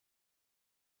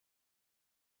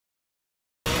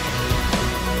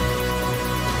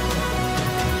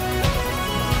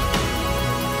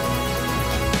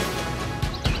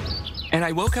and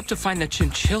I woke up to find the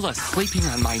chinchilla sleeping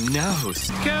on my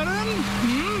nose. Karen?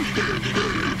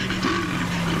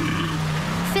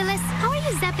 Phyllis, how are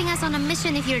you zapping us on a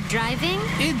mission if you're driving?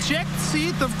 Eject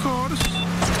seat, of course.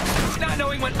 Not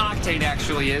knowing what octane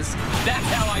actually is, that's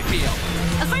how I feel.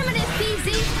 Affirmative,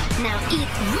 PZ. Now eat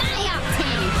my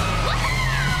octane.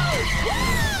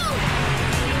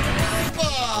 Woo!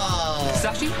 Whoa!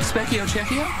 Sashi, Specchio,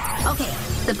 Checchio? Okay,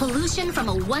 the pollution from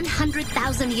a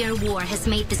 100,000-year war has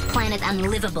made this planet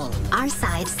unlivable. Our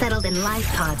side settled in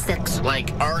life pods that...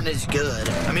 Like, aren't as good.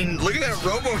 I mean, look at that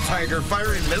robo-tiger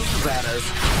firing missiles at us.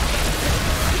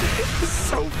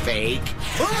 So fake.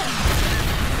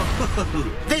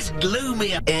 This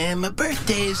gloomy... And my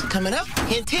birthday's coming up.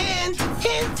 Hint, hint,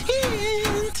 hint,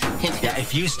 hint. Hint. Yeah,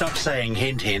 if you stop saying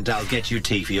hint, hint, I'll get you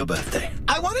tea for your birthday.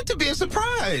 I want it to be a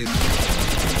surprise.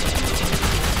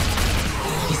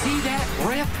 You see that?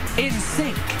 Rip in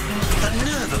sync. The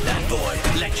nerve of that boy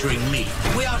lecturing me.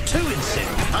 We are two in sync.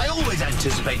 I always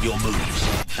anticipate your moves.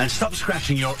 And stop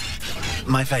scratching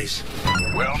my face.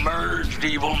 Well merged,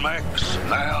 evil mechs.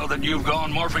 Now that you've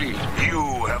gone Morphe,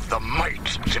 you have the might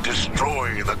to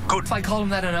destroy the good. If I called him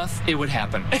that enough, it would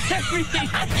happen.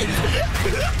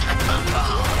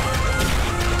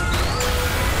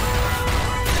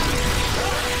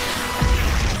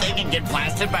 They can get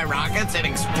blasted by rockets and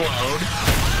explode.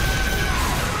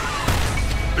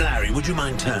 Larry, would you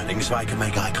mind turning so I can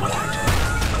make eye contact?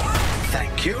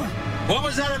 Thank you. What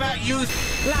was that about you?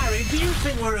 Larry, do you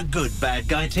think we're a good bad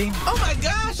guy team? Oh my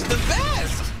gosh, the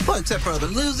best! Well, except for the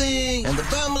losing and the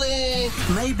fumbling.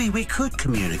 Maybe we could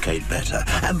communicate better.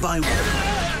 And by...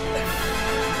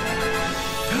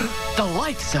 The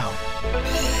light zone.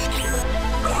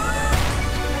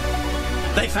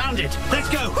 They found it. Let's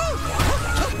go.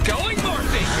 Going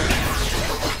Morphe.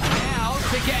 Now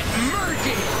to get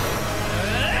merging.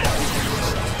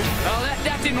 Oh,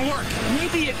 that didn't work.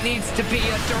 Maybe it needs to be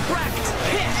a direct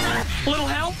hit. Little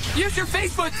help? Use your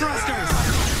face foot thrusters.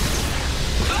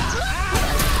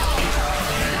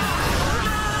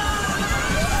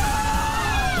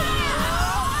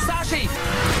 Sashi.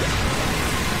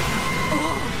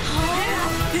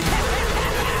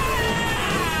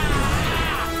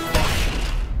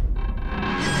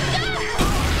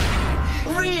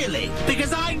 Really?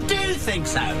 Because I do think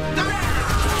so.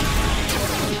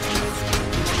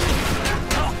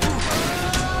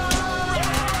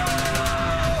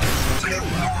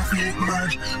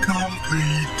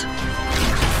 Complete.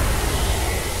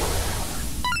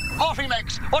 Morphe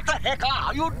mechs, what the heck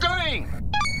are you doing?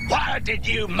 Why did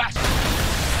you mess?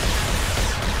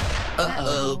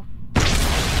 Uh-oh.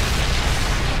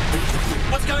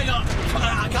 What's going on?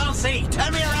 I can't see.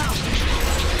 Turn me around.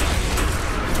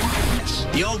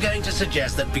 You're going to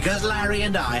suggest that because Larry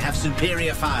and I have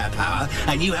superior firepower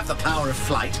and you have the power of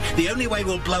flight, the only way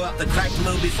we'll blow up the cracked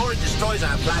moon before it destroys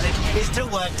our planet is to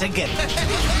work together.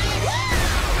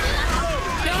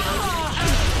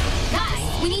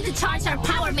 Guys, we need to charge our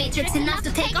power matrix enough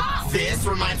to take off. This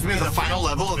reminds me of the final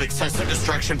level of excessive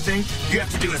destruction thing. You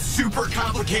have to do a super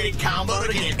complicated combo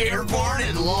to get airborne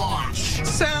and launch.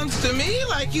 Sounds to me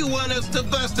like you want us to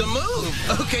bust a move.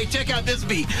 Okay, check out this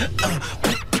beat.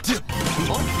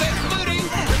 That's booty.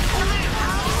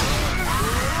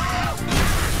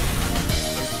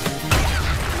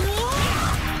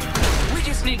 We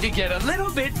just need to get a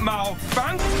little bit more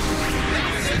funk.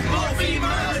 This is Morphe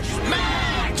Merge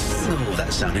Max! Oh,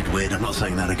 that sounded weird. I'm not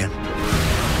saying that again.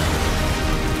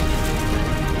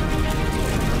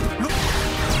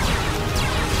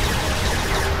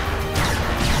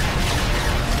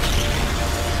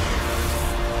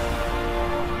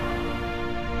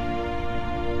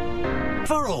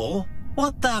 For all?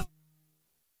 What the...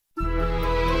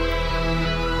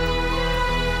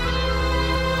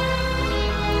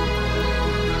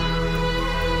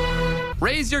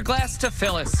 Raise your glass to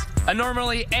Phyllis, a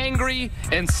normally angry,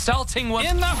 insulting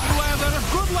woman. Enough weather.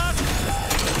 Good luck.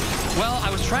 Well, I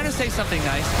was trying to say something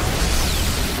nice.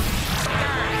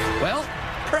 Well,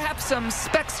 perhaps some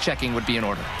specs checking would be in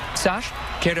order. Sash,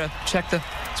 care to check the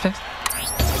specs?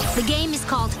 The game is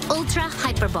called Ultra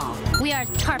Hyperball. We are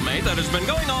Mate, that has been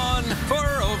going on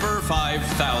for over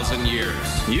 5,000 years.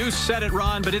 You said it,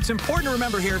 Ron, but it's important to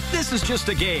remember here, this is just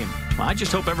a game. I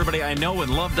just hope everybody I know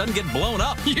and love doesn't get blown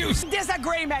up. You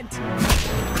disagreement!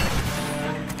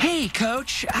 Hey,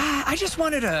 Coach. I just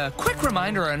wanted a quick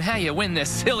reminder on how you win this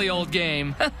silly old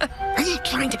game. Are you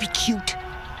trying to be cute?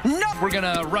 No! We're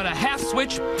gonna run a half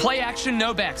switch, play action,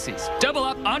 no backsies. Double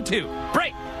up on 2.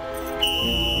 Break!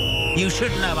 You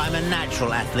should know I'm a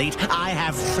natural athlete. I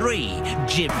have 3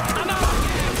 gym. I'm out!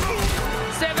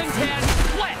 7, 10,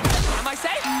 split! Am I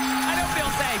safe? I don't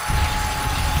feel safe.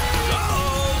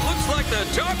 Uh-oh, looks like the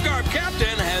Top Guard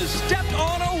captain has stepped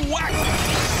on a wagon.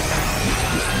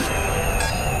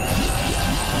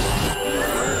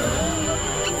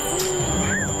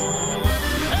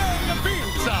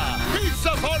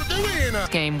 Pizza for the winner.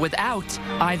 Game without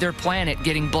either planet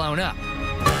getting blown up.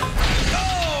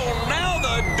 Oh, now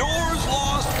the door's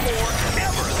lost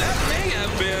forever. That may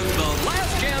have been the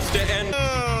last chance to end.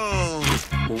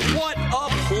 What a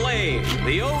play.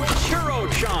 The old churro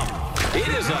chomp. It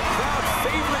is a crowd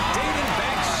favorite dating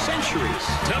back centuries.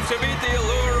 Tough to beat the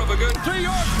allure of a good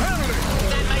 3-yard penalty.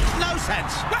 That makes no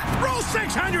sense. Rule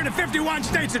 651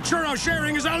 states that churro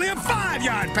sharing is only a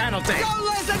 5-yard penalty. Don't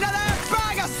listen to that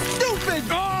bag of stupid!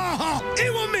 Oh,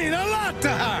 it will mean a lot to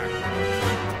her.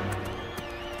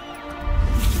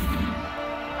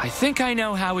 I think I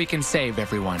know how we can save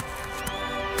everyone.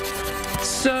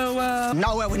 So,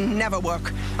 No, it would never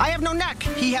work. I have no neck.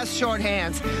 He has short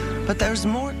hands. But there's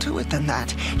more to it than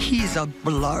that. He's a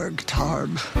blarg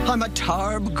tarb. I'm a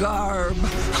tarb garb.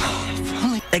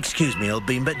 Excuse me, old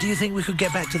bean, but do you think we could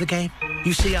get back to the game?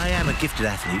 You see, I am a gifted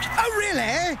athlete. Oh,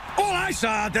 really? All I saw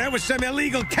out there was some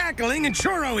illegal cackling and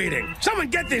churro eating. Someone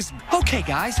get this. okay,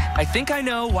 guys, I think I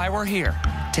know why we're here.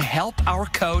 To help our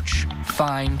coach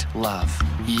find love.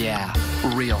 Yeah,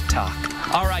 real talk.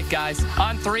 All right, guys,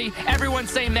 on 3, everyone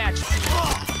say match.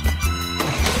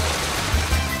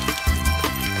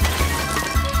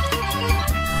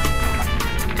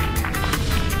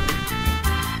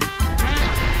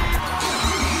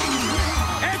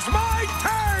 It's my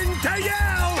turn to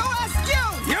yell. Who asked you?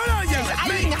 You don't yell at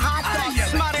me. Eating hot dog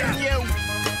smothering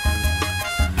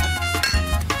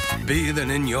you.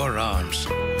 Bathing in your arms.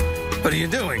 What are you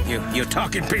doing, you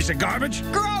talking piece of garbage?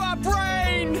 Grow a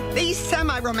brain! These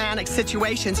semi-romantic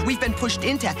situations we've been pushed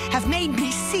into have made me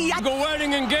see... Go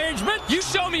wedding engagement? You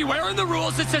show me where in the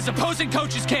rules it says opposing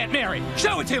coaches can't marry.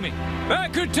 Show it to me.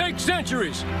 That could take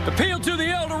centuries. Appeal to the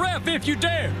elder ref if you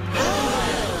dare.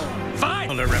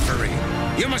 Fine. Elder referee,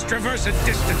 you must traverse a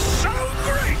distance so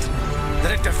great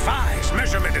that it defies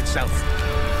measurement itself.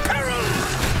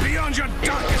 Perils beyond your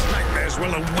darkest nightmares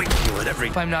will await you at every...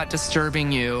 If I'm not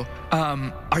disturbing you,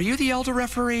 are you the elder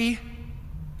referee?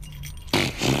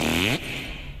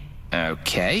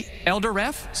 Okay. Elder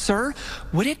ref, sir,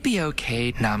 would it be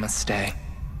okay? Namaste.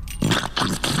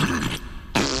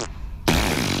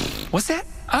 What's that?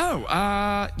 Oh,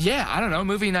 yeah, I don't know.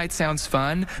 Movie night sounds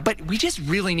fun, but we just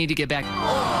really need to get back.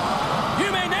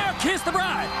 You may now kiss the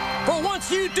bride. For once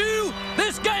you do,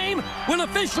 this game will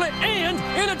officially end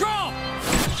in a draw.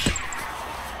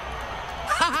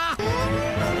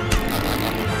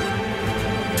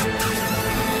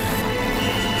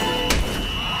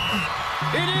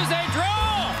 It is a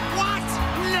draw! What?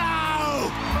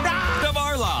 No! Of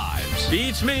our lives.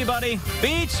 Beats me, buddy.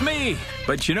 Beats me.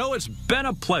 But you know, it's been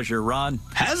a pleasure, Ron.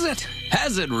 Has it?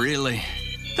 Has it really?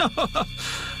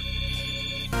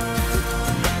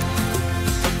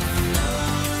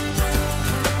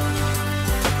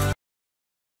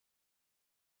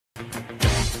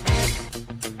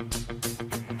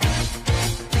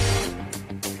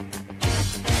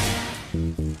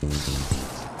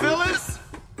 Phyllis,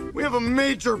 we have a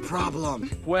major problem.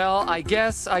 Well, I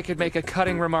guess I could make a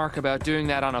cutting remark about doing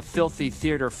that on a filthy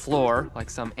theater floor, like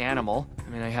some animal. I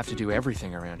mean, I have to do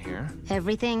everything around here.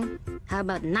 Everything? How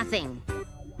about nothing?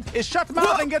 Is shut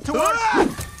mouth and get to work.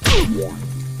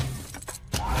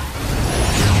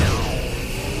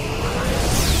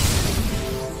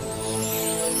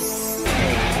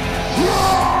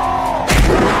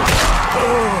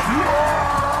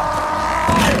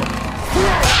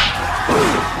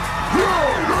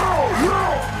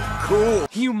 Cool.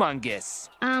 Humongous.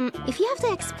 If you have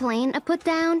to explain a put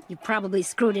down, you probably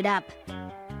screwed it up.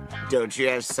 Don't you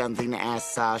have something to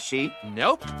ask Sashi?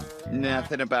 Nope.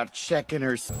 Nothing about checking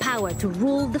her... Power to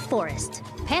rule the forest.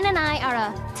 Penn and I are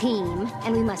a team,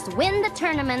 and we must win the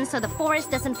tournament so the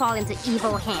forest doesn't fall into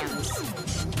evil hands.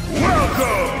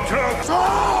 Welcome to...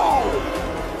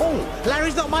 Oh,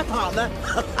 Larry's not my partner.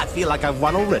 I feel like I've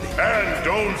won already. And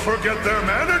don't forget their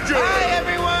manager. Hi,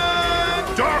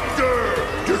 everyone! Dr.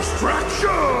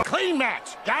 Distraction. Clean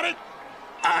match. Got it?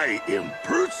 I am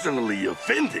personally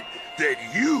offended that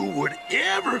you would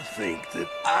ever think that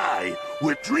I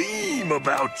would dream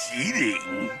about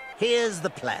cheating. Here's the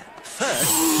plan.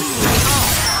 First...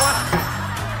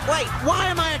 Wait, why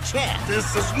am I a chair?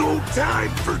 This is no time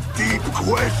for deep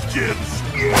questions.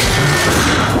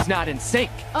 It's not in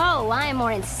sync. Oh, I'm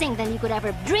more in sync than you could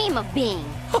ever dream of being.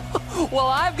 Well,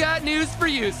 I've got news for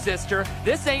you, sister.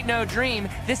 This ain't no dream.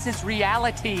 This is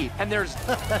reality. And there's...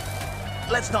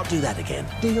 Let's not do that again,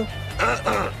 deal?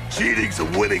 Cheating's a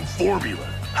winning formula.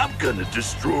 I'm gonna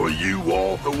destroy you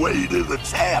all the way to the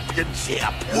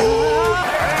championship.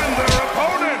 And their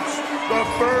opponents, the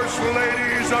First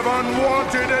Ladies of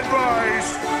Unwanted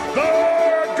Advice, the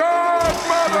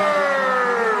Godmothers!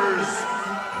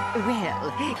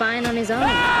 Well, fine on his own.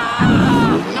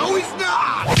 No, he's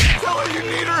not! Tell her you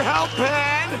need her help,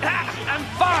 Penn! I'm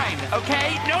fine,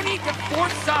 okay? No need to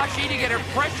force Sashi to get her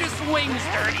precious wings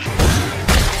dirty.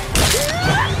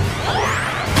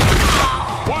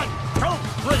 1, 2,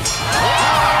 3.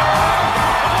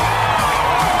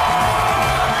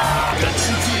 Guts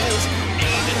and tears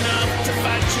ain't enough to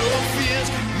fight your fears.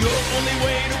 Your only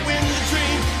way to win the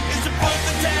dream is to put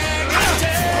the tag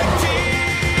team.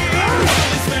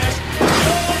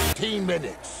 15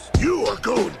 minutes. You are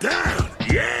going down.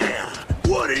 Yeah.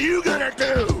 What are you gonna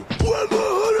do? With the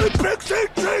hooded pixie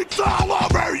cheats all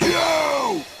over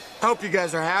you. Hope you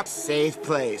guys are happy. Safe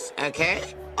place,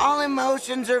 okay? All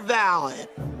emotions are valid.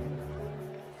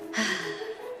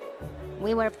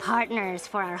 We were partners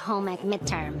for our home ec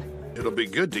midterm. It'll be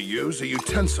good to use a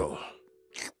utensil.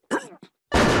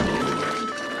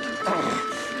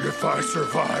 If I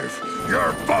survive,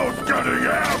 you're both getting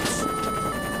out!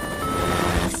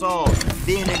 Salt,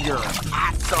 vinegar,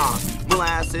 hot sauce,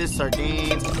 molasses,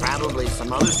 sardines, probably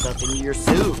some other stuff in your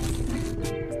soup.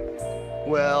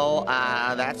 Well,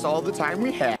 that's all the time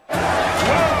we have.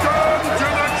 Welcome to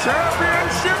the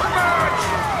championship match!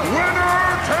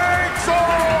 Winner takes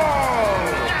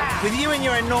all! With you and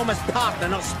your enormous partner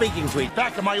not speaking to each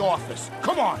Back in my office.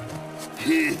 Come on.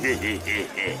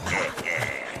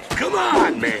 Come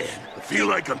on, man. I feel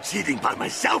like I'm cheating by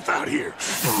myself out here.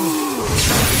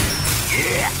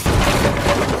 Yeah.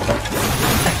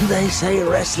 They say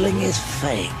wrestling is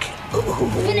fake.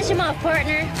 Finish him off,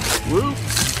 partner. Whoop.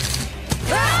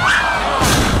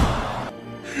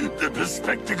 The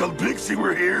bespectacled pixie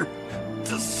were here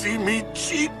to see me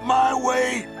cheat my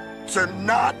way to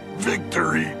not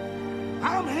victory.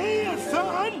 I'm here,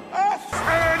 son.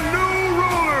 And new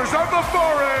rulers of the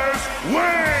forest,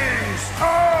 Wings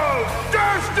of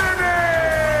Destiny!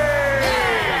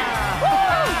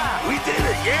 We did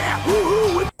it, yeah!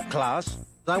 Woohoo! Class,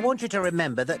 I want you to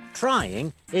remember that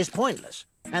trying is pointless,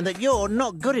 and that you're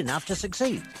not good enough to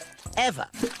succeed. Ever.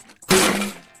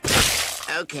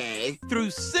 Okay. Threw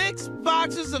 6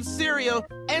 boxes of cereal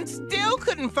and still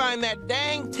couldn't find that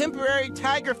dang temporary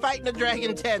tiger fighting a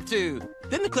dragon tattoo.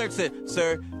 Then the clerk said,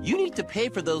 "Sir, you need to pay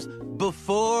for those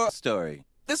before story."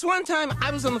 This one time I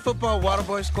was on the football water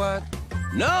boy squad.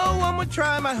 No one would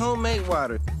try my homemade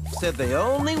water. Said they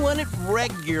only wanted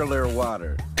regular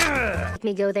water. Let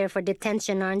me go there for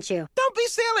detention, aren't you? Don't be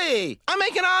silly. I'm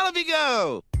making all of you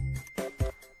go.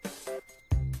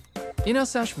 You know,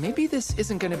 Sash, maybe this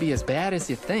isn't going to be as bad as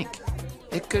you think.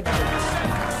 It could...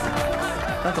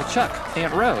 Uncle Chuck,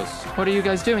 Aunt Rose, what are you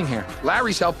guys doing here?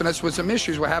 Larry's helping us with some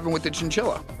issues we're having with the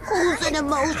chinchilla. Who's an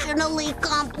emotionally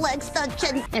complex such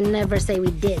an... And never say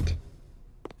we did.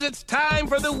 It's time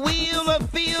for the Wheel of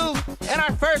Feel and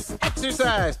our first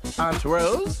exercise. Aunt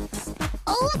Rose?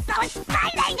 Oh, so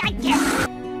exciting, I guess!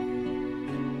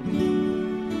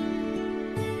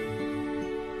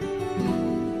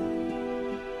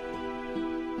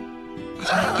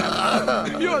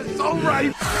 You're so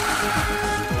right!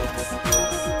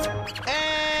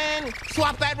 And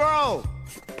swap that role.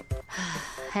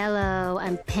 Hello,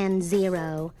 I'm Penn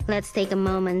Zero. Let's take a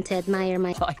moment to admire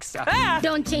my... Like so.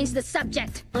 Don't change the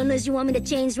subject, unless you want me to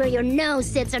change where your nose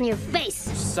sits on your face.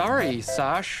 Sorry,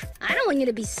 Sash. I don't want you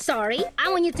to be sorry. I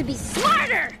want you to be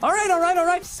smarter. All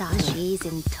right. Sashi's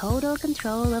in total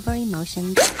control of her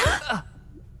emotions.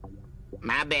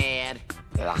 My bad.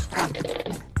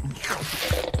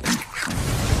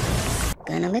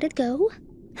 Gonna let it go?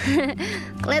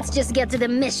 Let's just get to the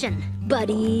mission,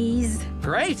 buddies.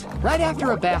 Great. Right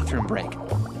after a bathroom break.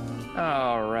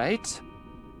 All right.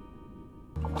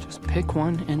 Just pick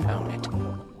one and own it.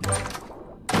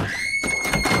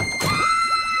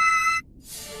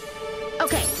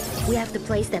 Okay, we have to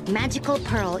place that magical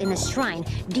pearl in a shrine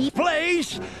deep...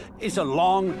 Place is a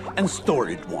long and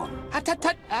storied one.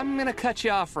 Tut. I'm gonna cut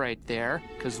you off right there,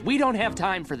 because we don't have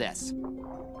time for this.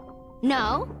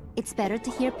 No, it's better to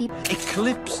hear people...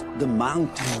 Eclipse the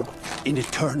mountain in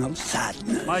eternal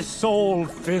sadness. My soul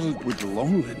filled with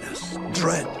loneliness,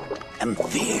 dread, and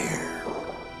fear.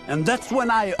 And that's when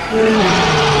I...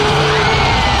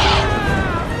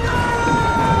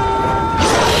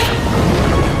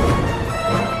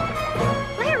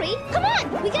 Larry, come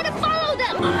on! We gotta follow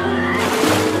them!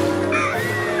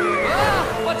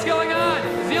 What's going on?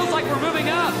 Feels like we're moving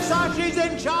up. Sashi's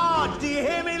in charge! Do you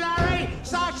hear me, Larry?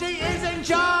 Sashi is in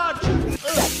charge!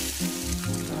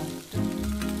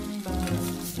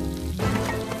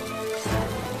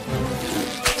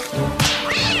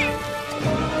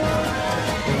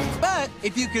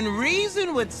 can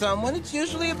reason with someone, it's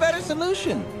usually a better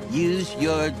solution. Use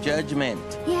your judgment.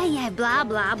 Yeah, blah,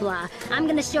 blah, blah. I'm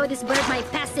gonna show this bird my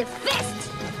passive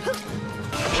fist.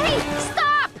 Hey,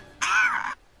 stop!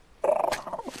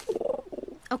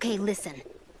 Okay, listen.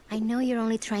 I know you're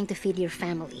only trying to feed your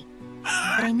family,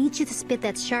 but I need you to spit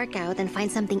that shark out and find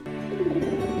something...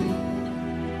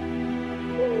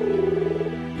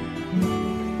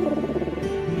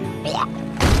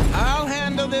 I'll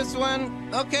handle this one.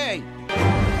 Okay.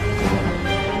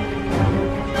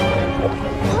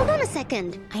 Hold on a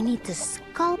second. I need to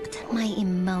sculpt my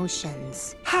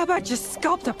emotions. How about just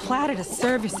sculpt a platter to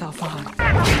serve yourself on?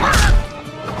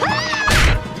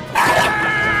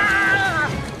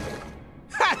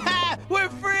 We're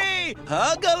free!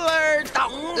 Hug alert!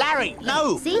 Oh, Larry,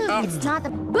 no! See? It's not a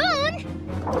boon!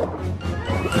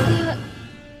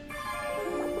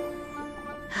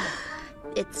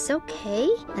 It's okay.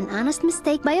 An honest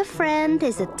mistake by a friend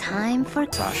is a time for...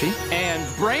 Sashi.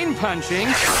 And brain punching.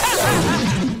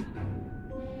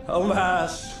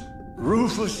 Alas,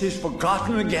 Rufus is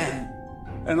forgotten again.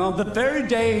 And on the very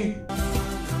day